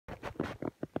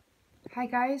Hi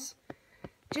guys,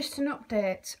 just an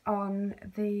update on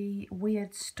the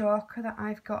weird stalker that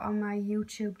I've got on my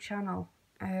YouTube channel.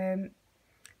 Her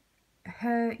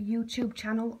YouTube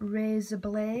channel, Razor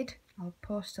Blade, I'll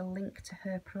post a link to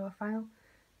her profile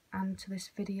and to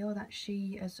this video that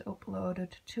she has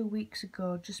uploaded 2 weeks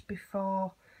ago, just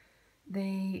before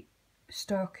the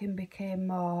stalking became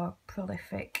more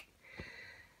prolific.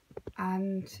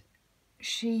 And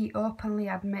she openly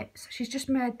admits, she's just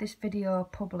made this video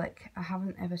public. I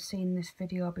haven't ever seen this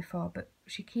video before, but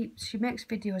she makes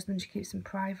videos and then she keeps them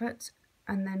private,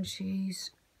 and then she's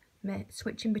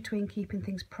switching between keeping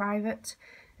things private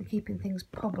and keeping things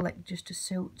public just to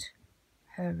suit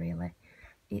her, really.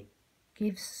 It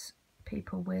gives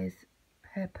people with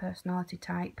her personality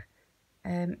type,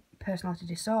 personality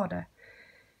disorder,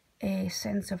 a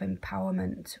sense of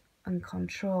empowerment and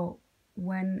control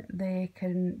when they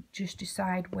can just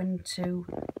decide when to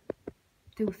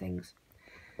do things.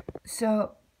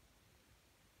 So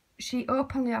she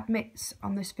openly admits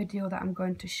on this video that I'm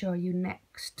going to show you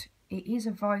next. It is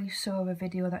a voiceover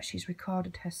video that she's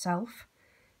recorded herself.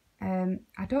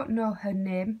 I don't know her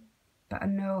name, but I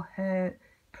know her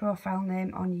profile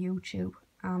name on YouTube,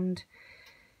 and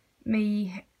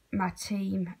me, my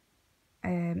team,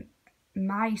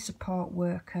 my support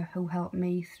worker who helped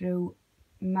me through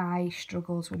my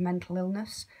struggles with mental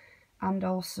illness, and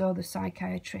also the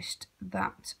psychiatrist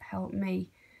that helped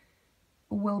me,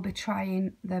 will be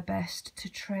trying their best to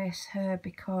trace her,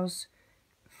 because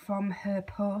from her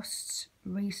posts,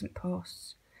 recent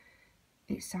posts,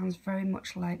 it sounds very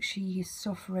much like she is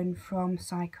suffering from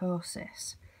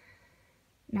psychosis.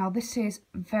 Now, this is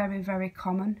very, very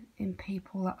common in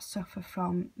people that suffer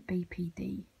from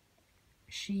BPD.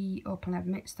 She openly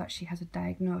admits that she has a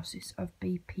diagnosis of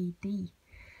BPD.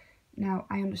 Now,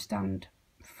 I understand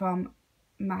from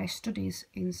my studies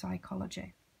in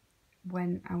psychology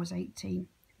when I was 18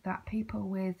 that people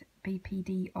with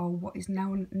BPD, or what is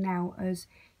known now as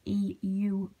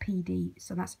EUPD,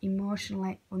 so that's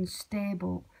emotionally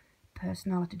unstable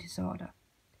personality disorder.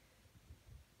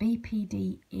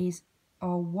 BPD is,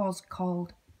 or was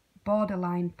called,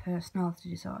 borderline personality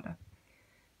disorder.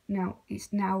 Now,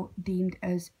 it's now deemed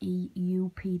as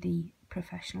EUPD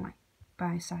professionally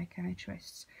by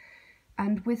psychiatrists.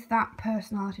 And with that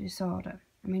personality disorder,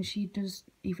 I mean, she does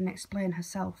even explain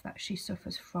herself that she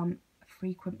suffers from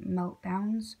frequent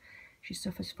meltdowns, she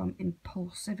suffers from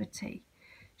impulsivity,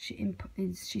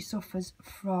 she suffers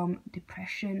from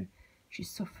depression, she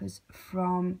suffers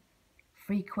from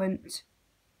frequent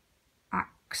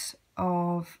acts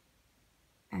of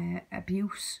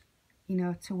abuse,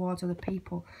 towards other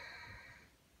people.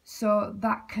 So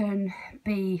that can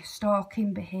be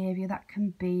stalking behaviour, that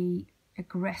can be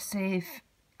aggressive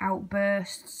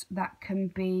outbursts, that can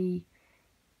be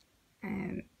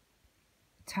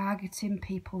targeting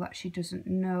people that she doesn't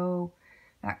know,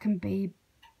 that can be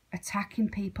attacking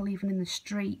people even in the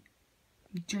street,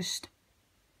 just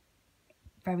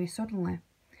very suddenly,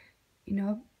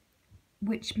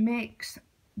 which makes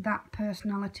that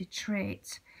personality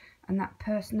trait and that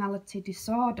personality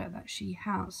disorder that she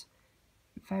has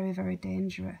very, very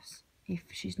dangerous if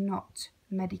she's not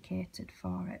medicated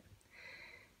for it.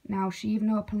 Now, she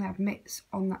even openly admits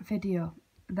on that video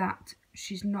that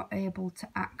she's not able to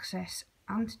access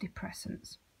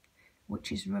antidepressants,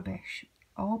 which is rubbish.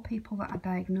 All people that are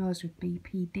diagnosed with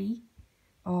BPD,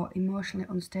 or emotionally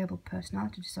unstable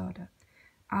personality disorder,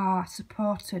 are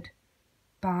supported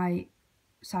by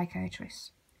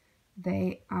psychiatrists.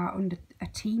 They are under a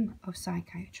team of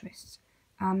psychiatrists,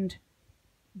 and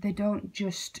they don't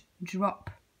just drop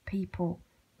people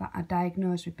that are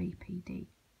diagnosed with BPD.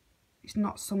 It's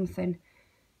not something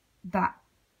that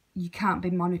you can't be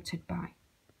monitored by.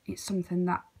 It's something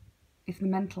that, if the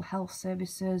mental health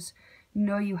services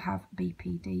know you have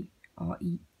BPD, or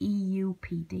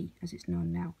EUPD as it's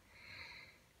known now,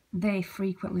 they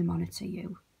frequently monitor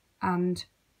you. And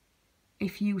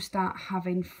if you start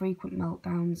having frequent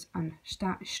meltdowns and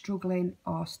start struggling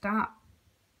or start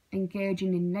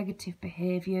engaging in negative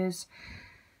behaviours,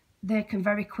 they can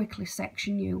very quickly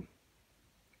section you,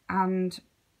 and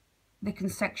they can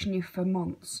section you for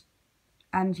months,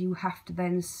 and you have to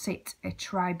then sit a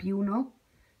tribunal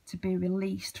to be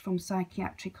released from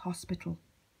psychiatric hospital.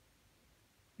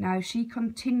 Now, she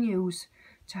continues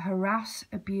to harass,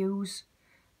 abuse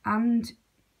and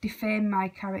defame my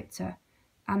character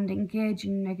and engage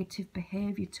in negative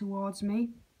behaviour towards me.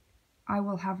 I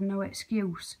will have no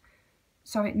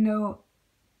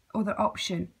other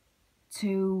option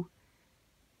to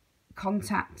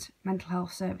contact mental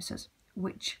health services,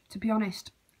 which, to be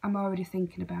honest, I'm already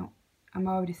thinking about. I'm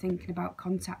already thinking about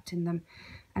contacting them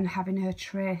and having her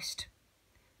traced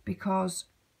because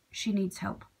she needs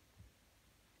help.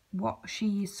 What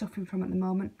she is suffering from at the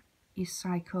moment is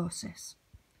psychosis,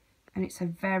 and it's a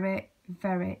very,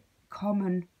 very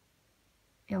common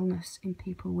illness in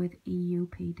people with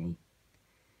EUPD.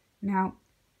 Now,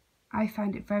 I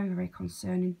find it very, very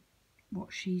concerning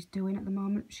what she's doing at the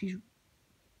moment. She's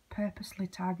purposely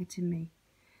targeting me,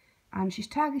 and she's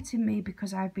targeting me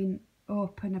because I've been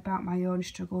open about my own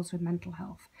struggles with mental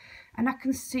health, and I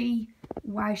can see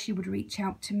why she would reach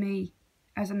out to me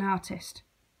as an artist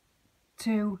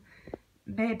to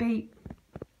maybe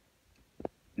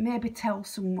tell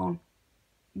someone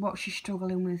what she's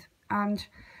struggling with, and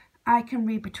I can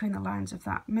read between the lines of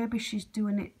that. Maybe she's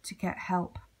doing it to get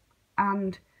help,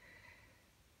 and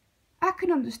I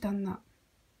can understand that.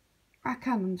 I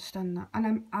can understand that,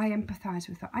 and I empathise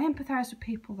with that. I empathise with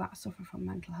people that suffer from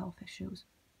mental health issues,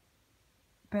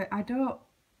 but I don't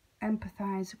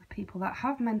empathise with people that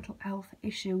have mental health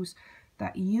issues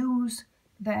that use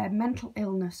their mental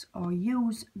illness or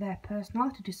use their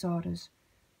personality disorders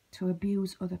to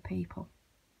abuse other people.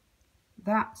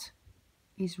 That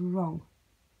is wrong.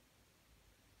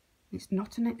 It's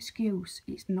not an excuse.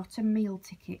 It's not a meal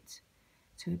ticket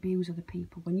to abuse other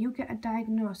people. When you get a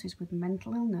diagnosis with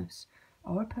mental illness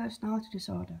or a personality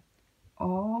disorder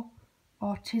or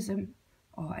autism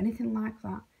or anything like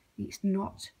that, it's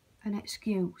not an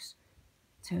excuse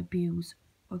to abuse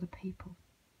other people.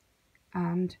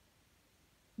 And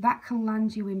that can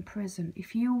land you in prison.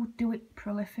 If you do it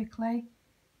prolifically,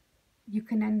 you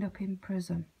can end up in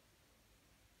prison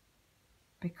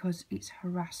because it's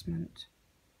harassment.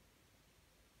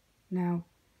 Now,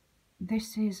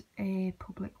 this is a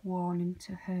public warning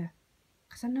to her,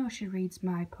 because I know she reads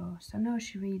my posts, I know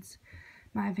she reads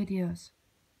my videos.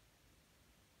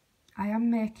 I am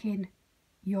making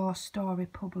your story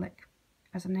public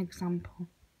as an example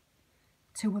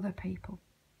to other people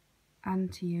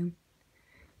and to you,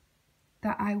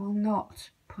 that I will not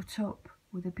put up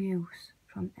with abuse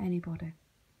from anybody,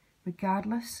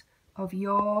 regardless of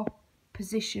your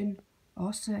position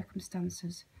or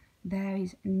circumstances. There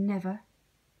is never,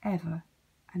 ever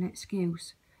an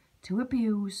excuse to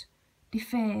abuse,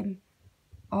 defame,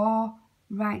 or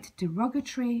write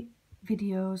derogatory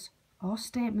videos or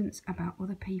statements about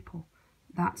other people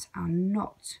that are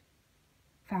not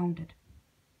founded.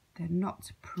 They're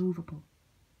not provable.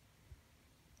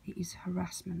 It is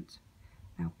harassment.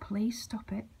 Now please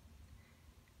stop it.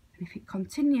 And if it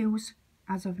continues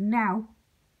as of now,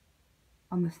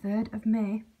 on the 3rd of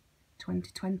May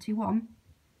 2021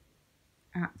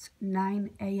 at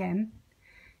 9 AM,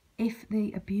 if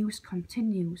the abuse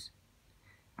continues,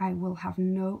 I will have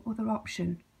no other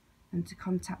option than to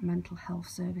contact mental health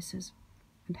services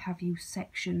and have you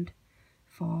sectioned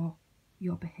for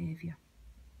your behaviour.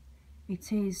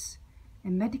 It is a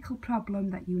medical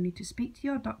problem that you need to speak to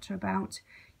your doctor about.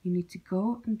 You need to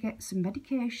go and get some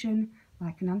medication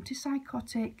like an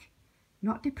antipsychotic,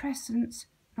 not depressants,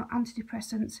 not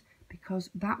antidepressants, because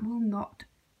that will not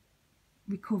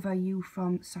recover you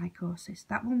from psychosis.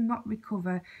 That will not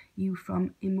recover you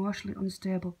from emotionally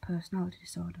unstable personality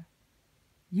disorder.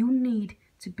 You need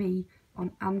to be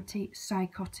on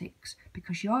antipsychotics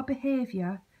because your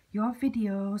behaviour, your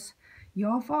videos,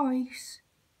 your voice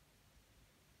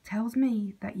tells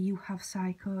me that you have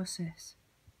psychosis.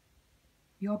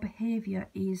 Your behaviour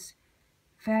is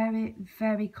very,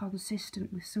 very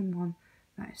consistent with someone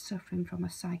that is suffering from a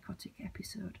psychotic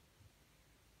episode.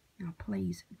 Now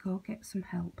please go get some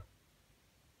help.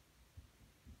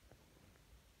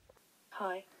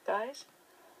 Hi guys,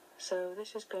 so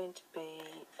this is going to be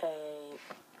a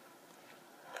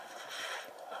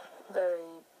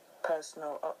very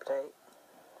personal update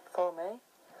for me.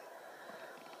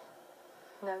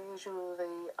 Now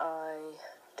usually I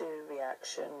do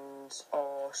reactions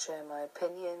or share my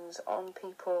opinions on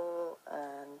people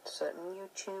and certain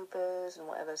YouTubers and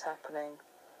whatever's happening.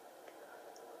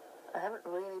 I haven't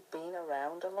really been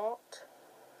around a lot,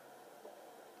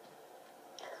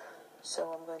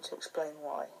 so I'm going to explain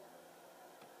why.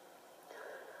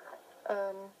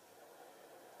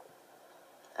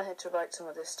 I had to write some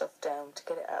of this stuff down to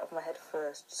get it out of my head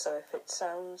first, so if it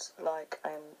sounds like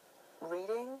I'm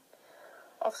reading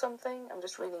off something, I'm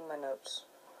just reading my notes,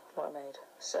 what I made.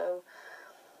 So,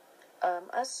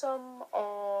 as some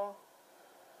or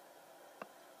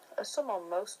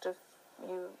most of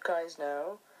you guys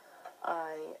know,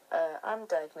 I'm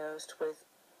diagnosed with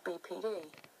BPD,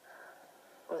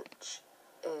 which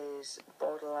is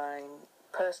borderline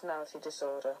personality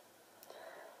disorder.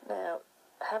 Now,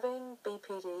 having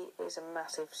BPD is a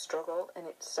massive struggle in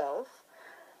itself,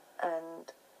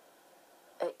 and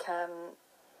it can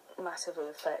massively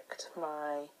affect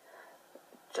my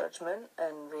judgment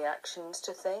and reactions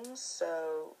to things,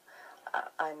 so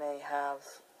I may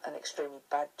have an extremely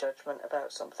bad judgment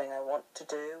about something I want to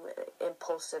do,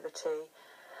 impulsivity.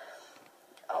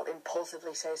 I'll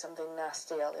impulsively say something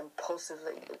nasty,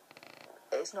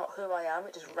 it's not who I am,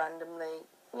 it just randomly,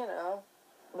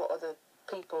 what other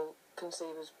people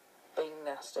conceive as being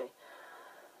nasty.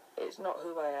 It's not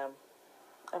who I am.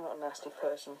 I'm not a nasty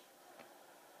person.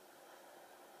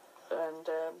 And,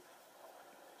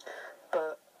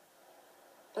 but,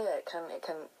 yeah, it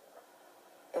can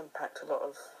impact a lot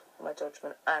of my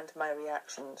judgment and my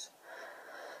reactions.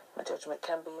 My judgment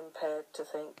can be impaired to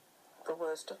think the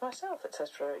worst of myself,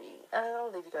 etc.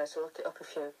 I'll leave you guys to look it up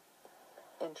if you're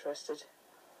interested.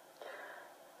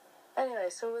 Anyway,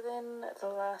 so within the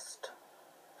last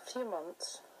few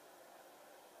months,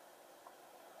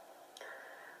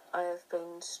 I have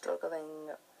been struggling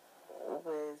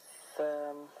with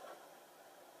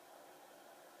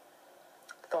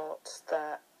thoughts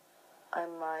that I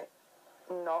might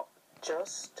not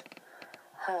just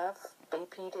have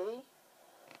BPD.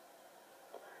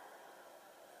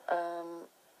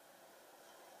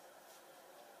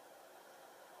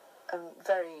 And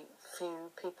very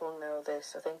few people know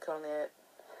this. I think only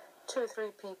 2 or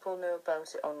 3 people know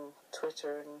about it on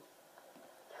Twitter, and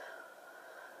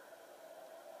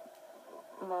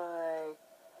my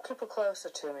people closer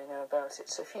to me know about it.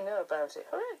 So if you know about it,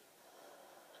 hooray!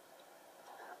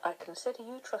 I consider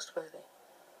you trustworthy.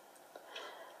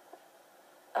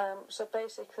 So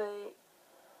basically,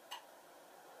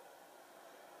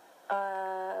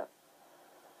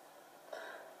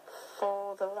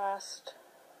 for the last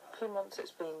few months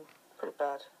it's been pretty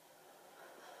bad.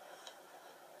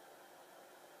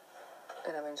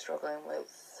 And I've been struggling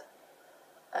with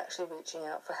actually reaching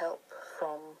out for help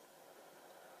from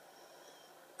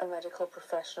a medical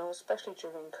professional, especially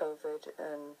during COVID,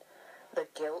 and the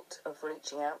guilt of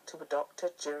reaching out to a doctor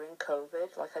during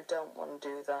COVID. Like, I don't want to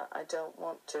do that. I don't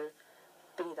want to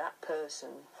be that person,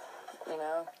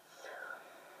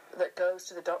 that goes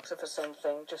to the doctor for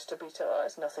something just to be told, oh,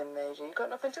 it's nothing major, you've got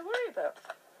nothing to worry about.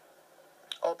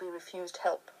 Or be refused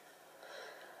help.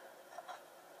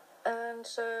 And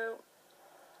so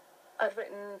I'd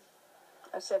written,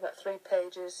 I'd say about 3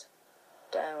 pages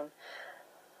down,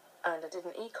 and I did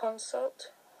an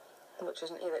e-consult, which is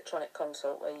an electronic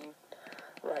consult where you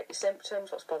write your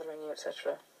symptoms, what's bothering you,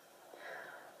 etc.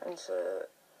 And so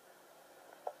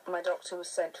my doctor was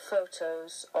sent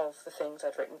photos of the things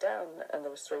I'd written down, and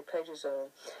there was 3 pages of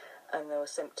them, and there were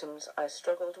symptoms I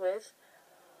struggled with,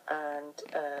 and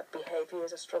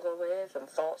behaviours I struggle with, and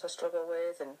thoughts I struggle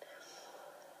with, and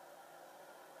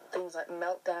things like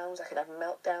meltdowns. I could have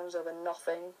meltdowns over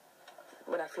nothing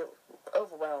when I feel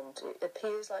overwhelmed. It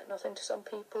appears like nothing to some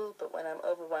people, but when I'm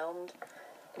overwhelmed,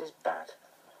 it is bad.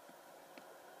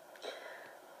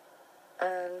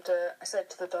 And I said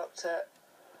to the doctor,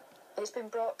 it's been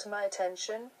brought to my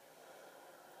attention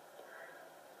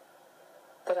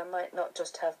that I might not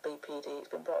just have BPD. It's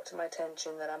been brought to my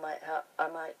attention that I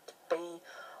might be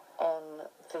on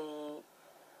the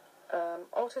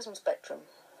autism spectrum.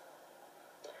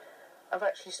 I've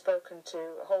actually spoken to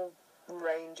a whole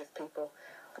range of people.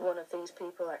 One of these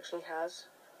people actually has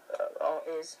or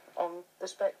is on the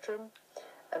spectrum,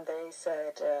 and they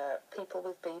said people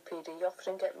with BPD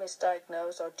often get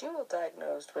misdiagnosed or dual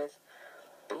diagnosed with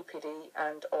BPD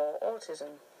and or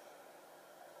autism.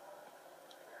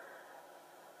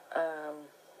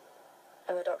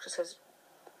 And the doctor says,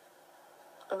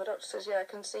 yeah, I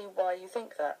can see why you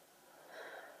think that.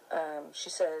 She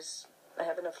says, I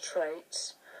have enough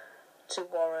traits to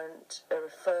warrant a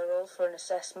referral for an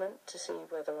assessment to see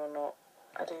whether or not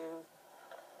I do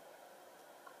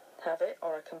have it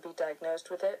or I can be diagnosed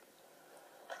with it.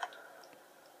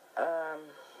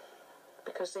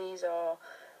 Because these are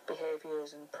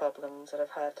behaviours and problems that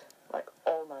I've had like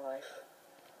all my life.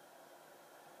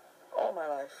 All my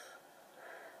life.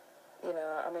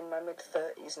 I'm in my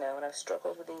mid-30s now and I've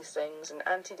struggled with these things, and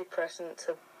antidepressants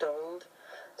have dulled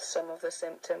some of the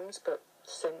symptoms, but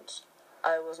since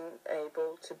I wasn't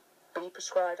able to be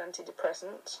prescribed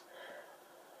antidepressants,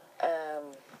 I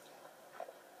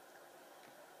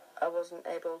wasn't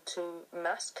able to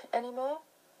mask anymore.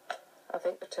 I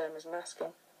think the term is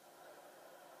masking.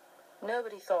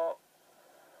 Nobody thought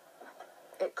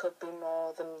it could be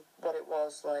more than what it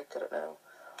was, like, I don't know,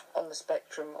 on the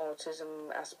spectrum,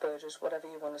 autism, Asperger's, whatever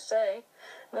you want to say.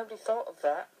 Nobody thought of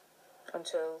that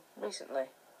until recently.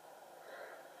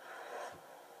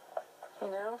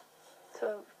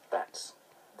 So that's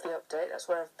the update. That's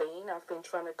where I've been. I've been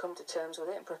trying to come to terms with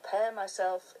it and prepare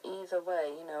myself either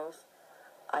way. If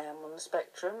I am on the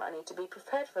spectrum. I need to be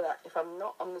prepared for that. If I'm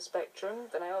not on the spectrum,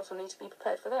 then I also need to be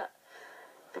prepared for that.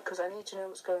 Because I need to know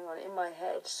what's going on in my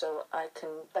head so I can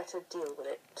better deal with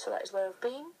it. So that is where I've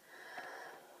been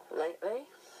lately.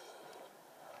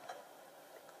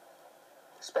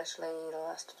 Especially the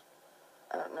last,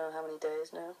 I don't know how many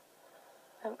days now.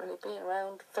 I haven't really been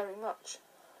around very much.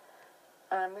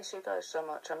 And I miss you guys so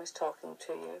much. I miss talking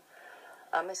to you.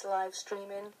 I miss live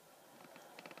streaming.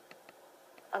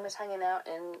 I miss hanging out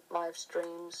in live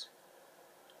streams.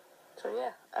 So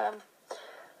yeah,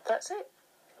 that's it.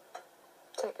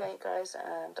 Take care, you guys,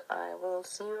 and I will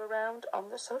see you around on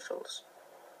the socials.